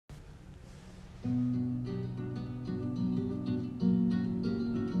Hola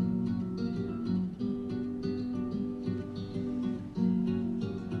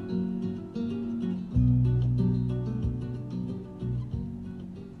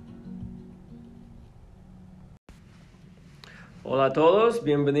a todos,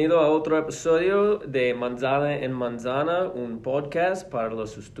 bienvenido a otro episodio de Manzana en Manzana, un podcast para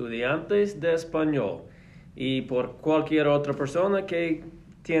los estudiantes de español y por cualquier otra persona que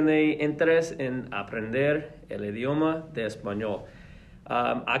tiene interés en aprender el idioma de español.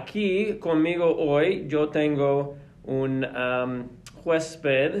 Aquí conmigo hoy yo tengo un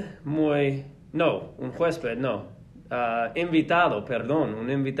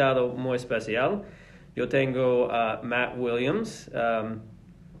invitado muy especial. Yo tengo a Matt Williams,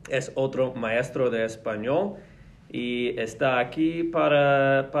 es otro maestro de español y está aquí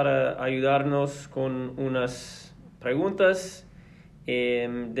para ayudarnos con unas preguntas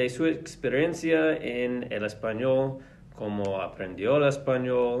de su experiencia en el español, cómo aprendió el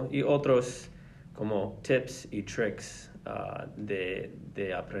español y otros como tips y tricks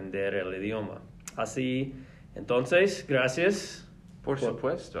de aprender el idioma. Así, entonces, gracias. Por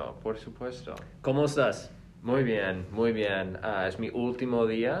supuesto. ¿Cómo estás? Muy bien. Es mi último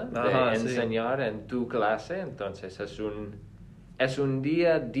día de enseñar en tu clase, entonces es un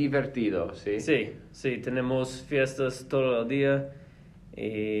día divertido, ¿sí? Sí, tenemos fiestas todo el día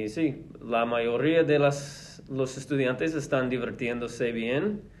y sí, la mayoría de los estudiantes están divirtiéndose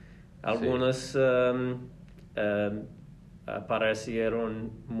bien. Algunos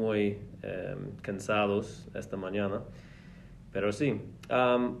parecieron muy cansados esta mañana. Pero sí,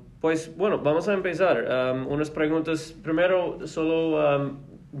 pues bueno, vamos a empezar. Unas preguntas. Primero, solo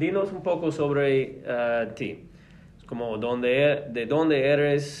dinos un poco sobre ti. Como de dónde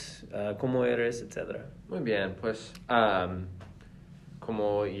eres, cómo eres, etc. Muy bien, pues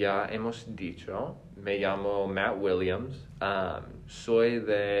como ya hemos dicho, me llamo Matt Williams. Soy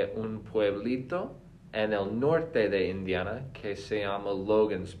de un pueblito en el norte de Indiana que se llama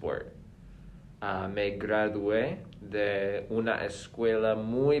Logansport. Me gradué de una escuela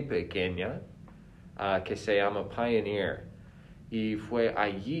muy pequeña que se llama Pioneer y fue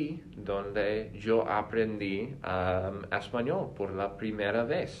allí donde yo aprendí español por la primera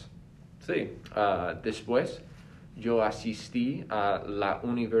vez. Sí. Después yo asistí a la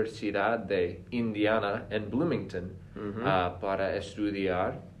Universidad de Indiana en Bloomington para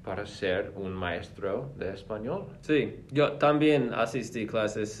estudiar para ser un maestro de español. Sí, yo también asistí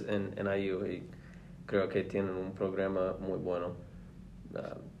clases en IU y creo que tienen un programa muy bueno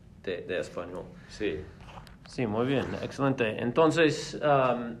de español. Sí, muy bien, excelente. Entonces,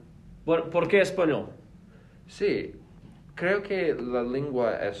 ¿por qué español? Sí, creo que la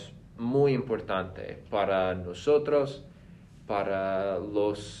lengua es muy importante para nosotros, para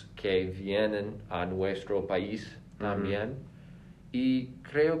los que vienen a nuestro país también. Y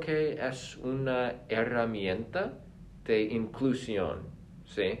creo que es una herramienta de inclusión,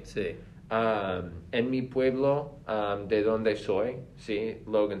 ¿sí? Sí. En mi pueblo, de donde soy, ¿sí?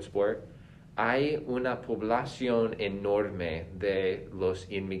 Logansport, hay una población enorme de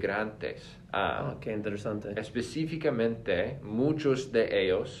los inmigrantes. Qué interesante. Específicamente, muchos de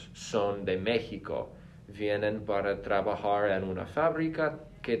ellos son de México. Vienen para trabajar en una fábrica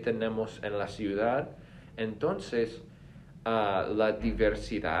que tenemos en la ciudad. Entonces, la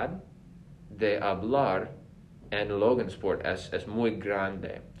diversidad de hablar en Logansport es muy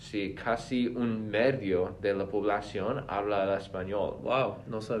grande. Sí, casi un medio de la población habla el español. Wow,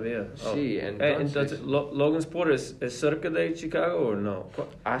 no sabía. Sí, entonces ¿Logansport es cerca de Chicago o no?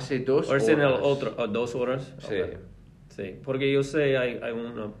 Hace 2 horas. ¿O es en el otro? 2 horas? Sí. Okay. Sí, porque yo sé hay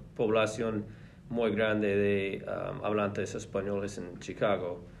una población muy grande de hablantes españoles en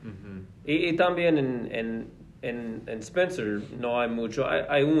Chicago. Y también en Spencer no hay mucho,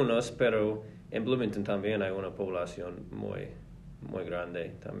 hay unos, pero en Bloomington también hay una población muy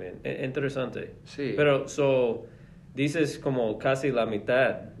grande también. Interesante. Sí. Pero, dices como casi la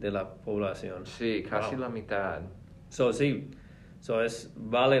mitad de la población. Sí, casi la mitad.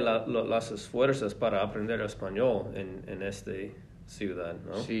 Vale las esfuerzos para aprender español en esta ciudad,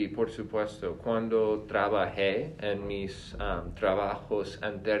 ¿no? Sí, por supuesto. Cuando trabajé en mis trabajos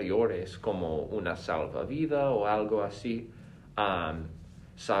anteriores como una salvavidas o algo así,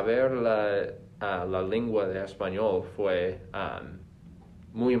 saber la lengua de español fue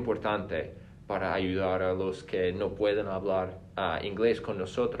muy importante para ayudar a los que no pueden hablar inglés con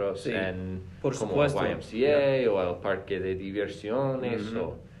nosotros en como YMCA o el parque de diversiones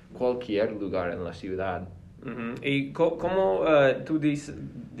o cualquier lugar en la ciudad. ¿Y cómo tú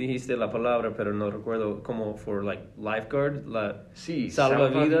dijiste la palabra, pero no recuerdo, como for like lifeguard, la Sí,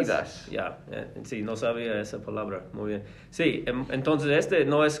 salvavidas. Ya, sí, no sabía esa palabra. Muy bien. Sí, entonces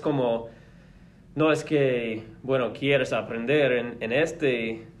no es que, bueno, quieres aprender en esta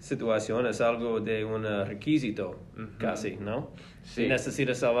situación, es algo de un requisito, casi, ¿no? Sí. Si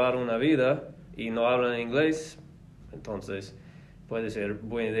necesitas salvar una vida y no hablan inglés, entonces puede ser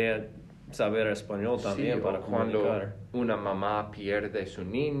buena idea saber español también Sí, para o cuando comunicar. una mamá pierde su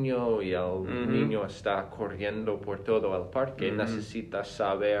niño y el niño está corriendo por todo el parque, necesita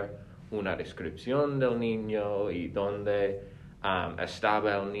saber una descripción del niño y dónde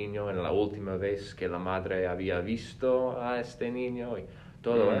estaba el niño en la última vez que la madre había visto a este niño y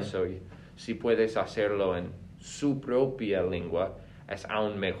todo eso. Y si puedes hacerlo en su propia lengua, es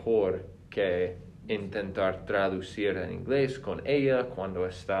aún mejor que intentar traducir en inglés con ella cuando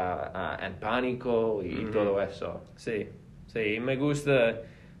está en pánico y todo eso. Sí, sí, me gusta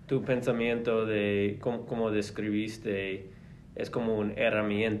tu pensamiento de cómo describiste, es como un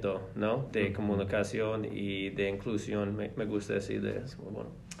herramienta, ¿no? De comunicación y de inclusión, me gusta decir de eso, muy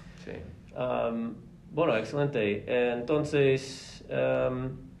bueno. Sí. Bueno, excelente. Entonces,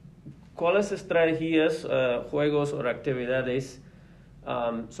 ¿cuáles estrategias, juegos o actividades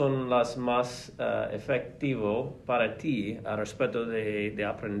son las más efectivas para ti al respecto de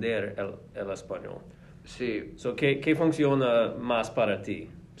aprender el español? Sí, So, ¿qué funciona más para ti?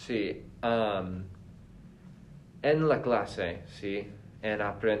 sí. En la clase, sí, en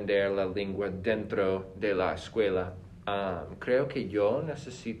aprender la lengua dentro de la escuela, creo que yo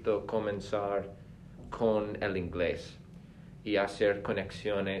necesito comenzar con el inglés y hacer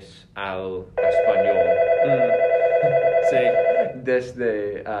conexiones al español Sí.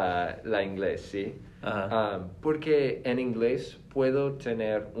 desde la inglés, sí. Ajá. Porque en inglés puedo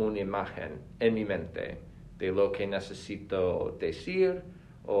tener una imagen en mi mente de lo que necesito decir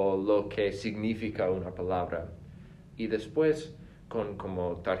o lo que significa una palabra. Y después, con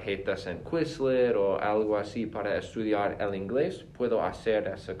como tarjetas en Quizlet o algo así para estudiar el inglés, puedo hacer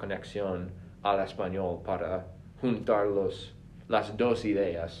esa conexión al español para juntar las dos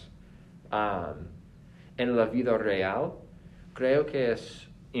ideas. En la vida real, creo que es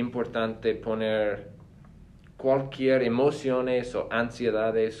importante poner cualquier emociones o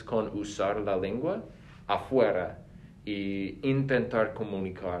ansiedades con usar la lengua afuera y intentar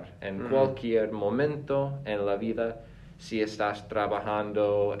comunicar en cualquier momento en la vida. Si estás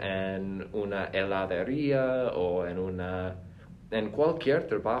trabajando en una heladería o en cualquier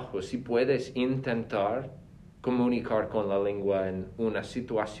trabajo, si puedes intentar comunicar con la lengua en una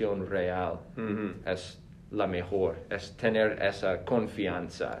situación real, es la mejor, es tener esa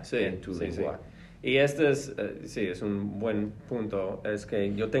confianza en tu lengua. Sí. Y sí, es un buen punto. Es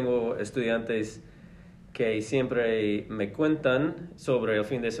que yo tengo estudiantes que siempre me cuentan sobre el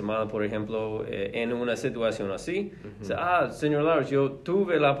fin de semana, por ejemplo, en una situación así. Señor Lars, yo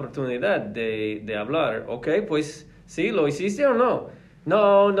tuve la oportunidad de hablar. Ok, pues, ¿sí? ¿Lo hiciste o no?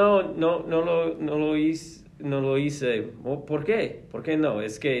 No lo hice. No lo hice. ¿Por qué? ¿Por qué no?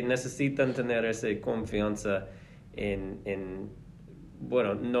 Es que necesitan tener esa confianza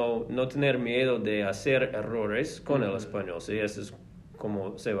bueno, no tener miedo de hacer errores con el español. Sí, eso es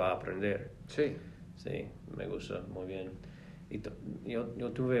como se va a aprender. Sí. Sí, me gusta, muy bien. Y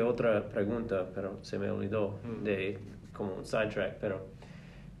yo tuve otra pregunta, pero se me olvidó de como un sidetrack, pero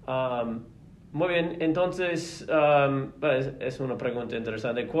muy bien, entonces es una pregunta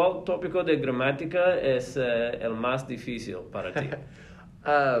interesante. ¿Cuál tópico de gramática es el más difícil para ti?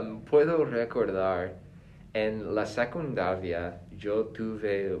 Puedo recordar en la secundaria yo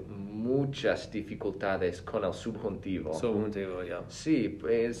tuve muchas dificultades con el subjuntivo. Subjuntivo, ya. Sí,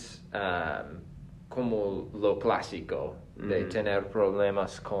 pues como lo clásico de tener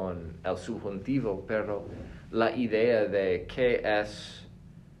problemas con el subjuntivo, pero la idea de qué es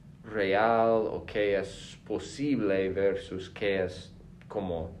real o qué es posible versus qué es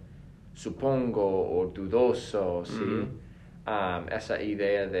como supongo o dudoso, ¿sí? Esa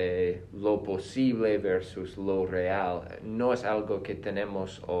idea de lo posible versus lo real no es algo que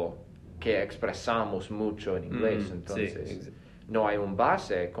tenemos o que expresamos mucho en inglés, entonces Sí, no hay un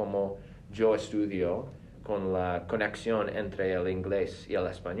base como yo estudio con la conexión entre el inglés y el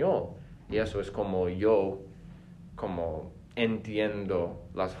español, y eso es como yo como entiendo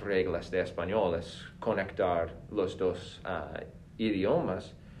las reglas de español, es conectar los dos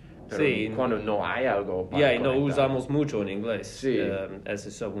idiomas. Pero Sí. cuando no hay algo para Y no conectar. usamos mucho en inglés. Sí.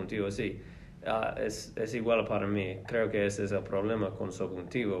 Ese subjuntivo, sí. Es igual para mí. Creo que ese es el problema con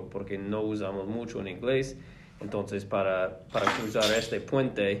subjuntivo, porque no usamos mucho en inglés. Entonces, para cruzar este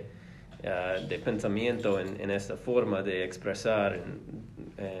puente de pensamiento en esta forma de expresar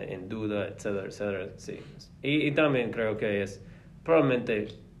en duda, etcétera, etcétera. Sí. Y también creo que es probablemente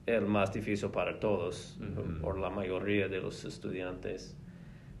el más difícil para todos, por la mayoría de los estudiantes.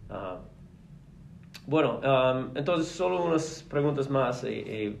 Bueno, entonces solo unas preguntas más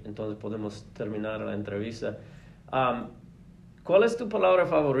y entonces podemos terminar la entrevista. ¿Cuál es tu palabra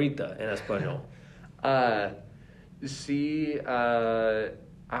favorita en español? Si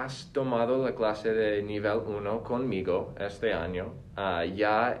has tomado la clase de nivel 1 conmigo este año,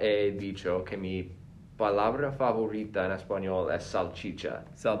 ya he dicho que mi palabra favorita en español es salchicha.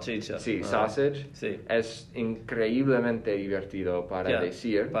 Salchicha. Sí, sausage. Sí. Es increíblemente divertido para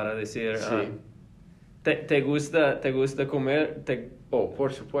decir. Para decir. Sí. ¿Te gusta comer? Oh,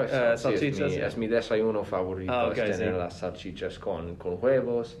 por supuesto. Salchichas. Sí, es mi desayuno favorito, Okay, es tener las salchichas con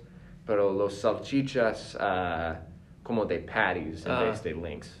huevos, pero los salchichas como de patties en vez de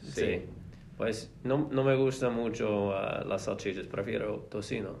links. Sí. Pues no me gusta mucho las salchichas, prefiero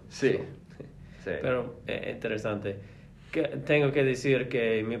tocino. Sí. Sí. Pero interesante. Tengo que decir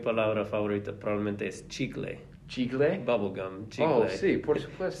que mi palabra favorita probablemente es chicle. ¿Chicle? Bubblegum, chicle. Oh, sí, por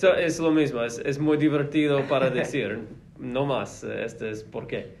supuesto. Es lo mismo, es muy divertido para decir, no más, este es por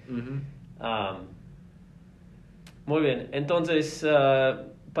qué. Muy bien, entonces,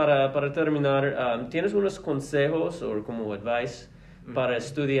 para terminar, ¿tienes unos consejos o como advice para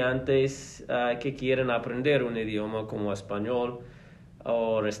estudiantes que quieren aprender un idioma como español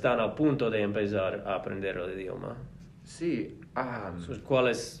o están a punto de empezar a aprender el idioma? Sí.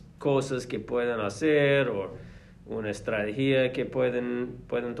 ¿Cuáles cosas que pueden hacer o una estrategia que pueden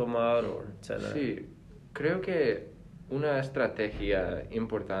tomar, etcétera? Sí, creo que una estrategia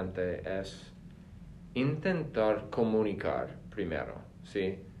importante es intentar comunicar primero,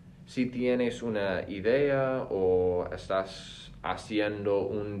 ¿sí? Si tienes una idea o estás haciendo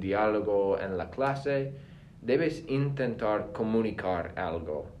un diálogo en la clase, debes intentar comunicar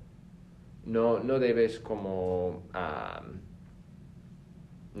algo. No debes como,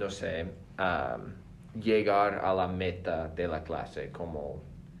 no sé, llegar a la meta de la clase, como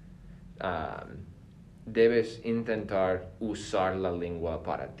debes intentar usar la lengua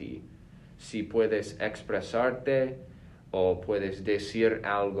para ti. Si puedes expresarte o puedes decir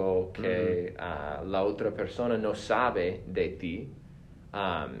algo que la otra persona no sabe de ti,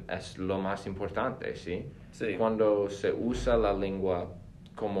 es lo más importante, ¿sí? Sí. Cuando se usa la lengua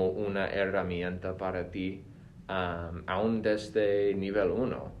como una herramienta para ti, aún desde nivel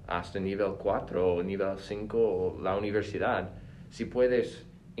 1 hasta nivel 4 o nivel 5 o la universidad, si puedes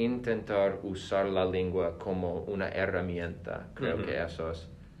intentar usar la lengua como una herramienta, creo que eso es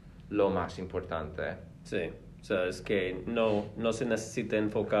lo más importante. Sí, o sea, es que no se necesita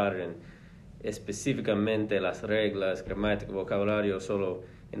enfocar en específicamente las reglas, gramática, vocabulario,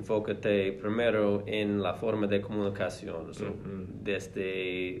 solo enfócate primero en la forma de comunicación,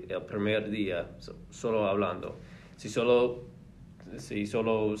 desde el primer día, solo hablando. Si solo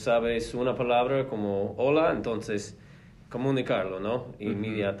sabes una palabra como hola, entonces comunicarlo, ¿no?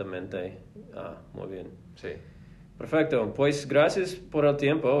 Inmediatamente. Muy bien. Sí. Perfecto, pues gracias por el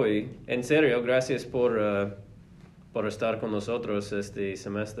tiempo y en serio, gracias por estar con nosotros este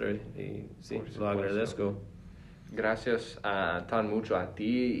semestre y sí, lo agradezco. Gracias tan mucho a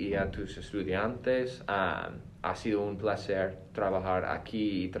ti y a tus estudiantes. Ha sido un placer trabajar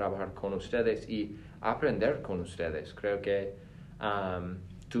aquí y trabajar con ustedes y aprender con ustedes. Creo que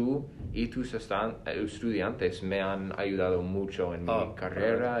tú y tus estudiantes me han ayudado mucho en mi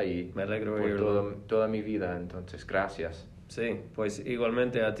carrera y me alegro por toda mi vida. Entonces, gracias. Sí, pues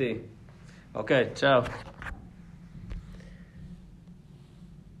igualmente a ti. Ok, chao.